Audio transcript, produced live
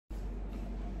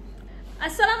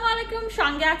আসসালামু আলাইকুম,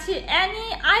 সঙ্গে আছি অ্যানি।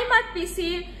 আইমার্ট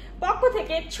পিসির পক্ষ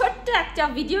থেকে ছোট্ট একটা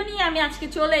ভিডিও নিয়ে আমি আজকে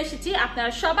চলে এসেছি।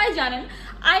 আপনারা সবাই জানেন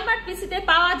আইমার্ট পিসিতে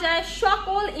পাওয়া যায়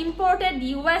সকল ইম্পোর্টেড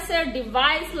ইউএস এর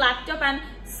device, laptop and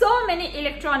so many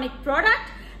electronic product.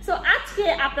 So আজকে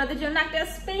আপনাদের জন্য একটা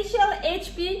স্পেশাল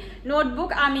এইচপি নোটবুক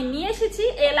আমি নিয়ে এসেছি।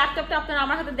 এই ল্যাপটপটা আপনারা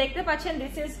আমার হাতে দেখতে পাচ্ছেন।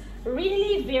 This is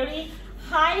really very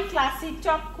high classic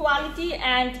top quality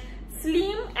and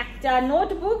slim একটা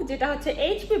নোটবুক, যেটা হচ্ছে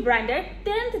এইচপি ব্র্যান্ডের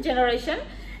 10th জেনারেশন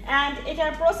অ্যান্ড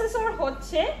এটার প্রসেসর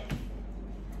হচ্ছে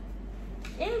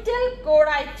Intel core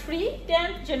i3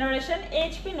 10th generation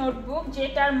HP notebook,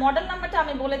 যেটার মডেল নাম্বারটা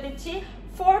আমি বলে দিচ্ছি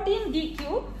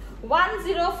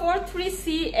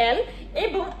 14dq1043cl।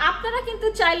 এবং আপনারা কিন্তু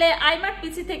চাইলে আইমার্ট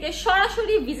পিসি থেকে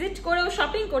সরাসরি ভিজিট করেও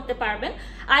শপিং করতে পারবেন।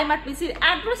 আইমার্ট পিসির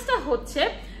অ্যাড্রেসটা হচ্ছে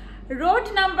road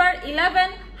number 11,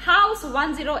 house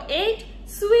 108,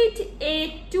 sweet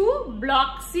A2,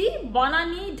 block C,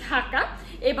 Banani, Dhaka.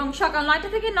 এবং সকাল 9টা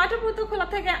থেকে 9টা পর্যন্ত খোলা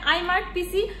থাকে আইমার্ট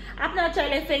পিসি। আপনারা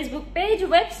চাইলে Facebook page,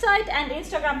 website and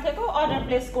Instagram থেকেও অর্ডার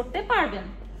প্লেস করতে পারবেন।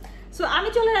 সো আমি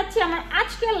চলে যাচ্ছি আমার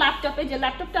আজকের ল্যাপটপে। যে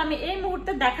ল্যাপটপটা আমি এই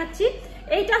মুহূর্তে দেখাচ্ছি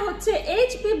এইটা হচ্ছে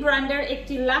এইচপি ব্র্যান্ডের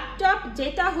একটি ল্যাপটপ,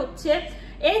 যেটা হচ্ছে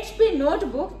এইচপি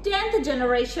নোটবুক 10th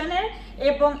জেনারেশনের।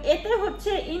 এবং এতে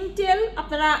হচ্ছে ইন্টেল,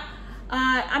 আপনারা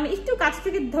আমি একটু কাছ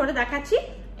থেকে ধরে দেখাচ্ছি,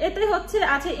 এতে হচ্ছে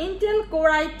আছে ইন্টেল কোর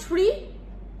i3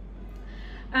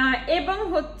 এবং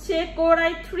হচ্ছে core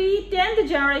i3 10th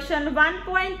generation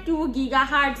 1.2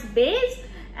 gigahertz base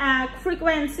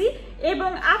frequency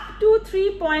এবং up to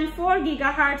 3.4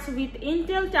 gigahertz with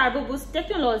Intel turbo boost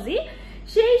technology.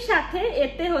 সেই সাথে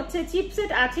এতে হচ্ছে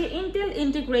চিপসেট আছে Intel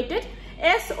integrated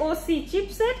SoC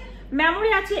chipset,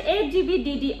 memory আছে 8GB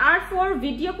DDR4,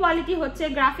 ভিডিও কোয়ালিটি হচ্ছে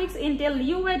graphics Intel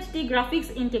UHD graphics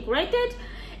integrated.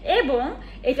 এবং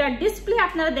এটার ডিসপ্লে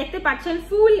আপনারা দেখতে পাচ্ছেন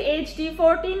ফুল HD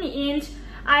 14 inch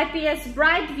IPS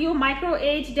BrightView micro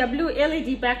H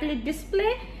WLED-backlit display.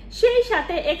 সেই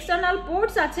সাথে এক্সটার্নাল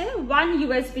পোর্টস আছে 1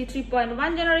 USB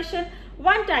 3.1 generation,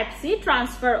 1 Type-C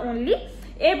transfer only,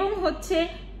 এবং হচ্ছে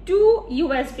 2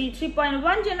 USB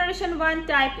 3.1 generation, 1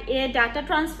 Type-A data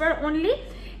transfer only.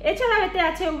 এছাড়া এতে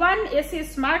আছে 1 AC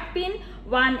স্মার্ট পিন,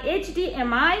 1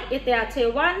 HDMI, এতে আছে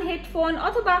 1 হেডফোন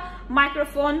অথবা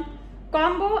মাইক্রোফোন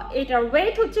কম্বো। এটার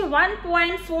ওয়েট হচ্ছে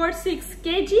 1.46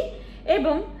 কেজি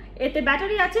এবং এতে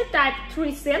ব্যাটারি আছে টাইপ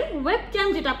 3 সেল। ওয়েবক্যাম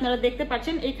যেটা আপনারা দেখতে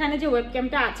পাচ্ছেন এখানে, যে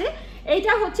ওয়েবক্যামটা আছে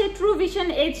এইটা হচ্ছে true vision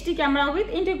HD camera with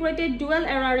integrated dual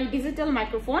এরআরই digital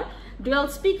microphone, dual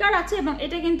speaker আছে। এবং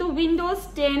এটা কিন্তু উইন্ডোজ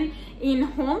 10 ইন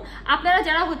হোম। আপনারা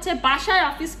যারা হচ্ছে বাসায়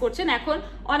অফিস করছেন, এখন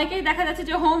অনেকেই দেখা যাচ্ছে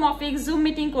যে হোম অফিস, জুম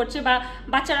মিটিং করছে বা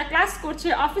বাচ্চারা ক্লাস করছে,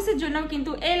 অফিসের জন্য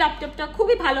কিন্তু এই ল্যাপটপটা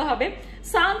খুবই ভালো হবে।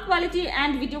 Sound quality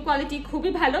and video quality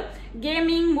খুবই ভালো।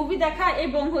 গেমিং, মুভি দেখা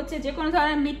এবং হচ্ছে যে কোনো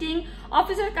ধরনের মিটিং,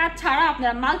 অফিসের কাজ ছাড়া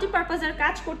আপনারা মাল্টিপারপাজের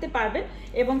কাজ করতে পারবেন।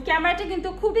 এবং ক্যামেরাটা কিন্তু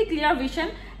খুবই clear vision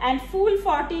and full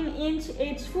 14 inch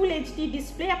full HD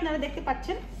display আপনারা দেখতে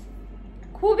পাচ্ছেন,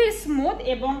 খুবই স্মুথ।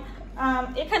 এবং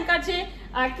এখানকার যে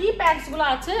কি প্যাডস গুলো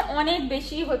আছে অনেক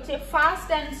বেশি হচ্ছে ফাস্ট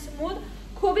অ্যান্ড স্মুথ,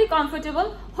 খুবই কমফোর্টেবল।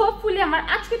 হোপফুলি আমার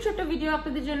আজকের ছোট্ট ভিডিও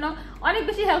আপনাদের জন্য অনেক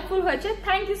বেশি হেল্পফুল হয়েছে।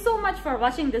 Thank you so much for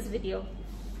watching this video.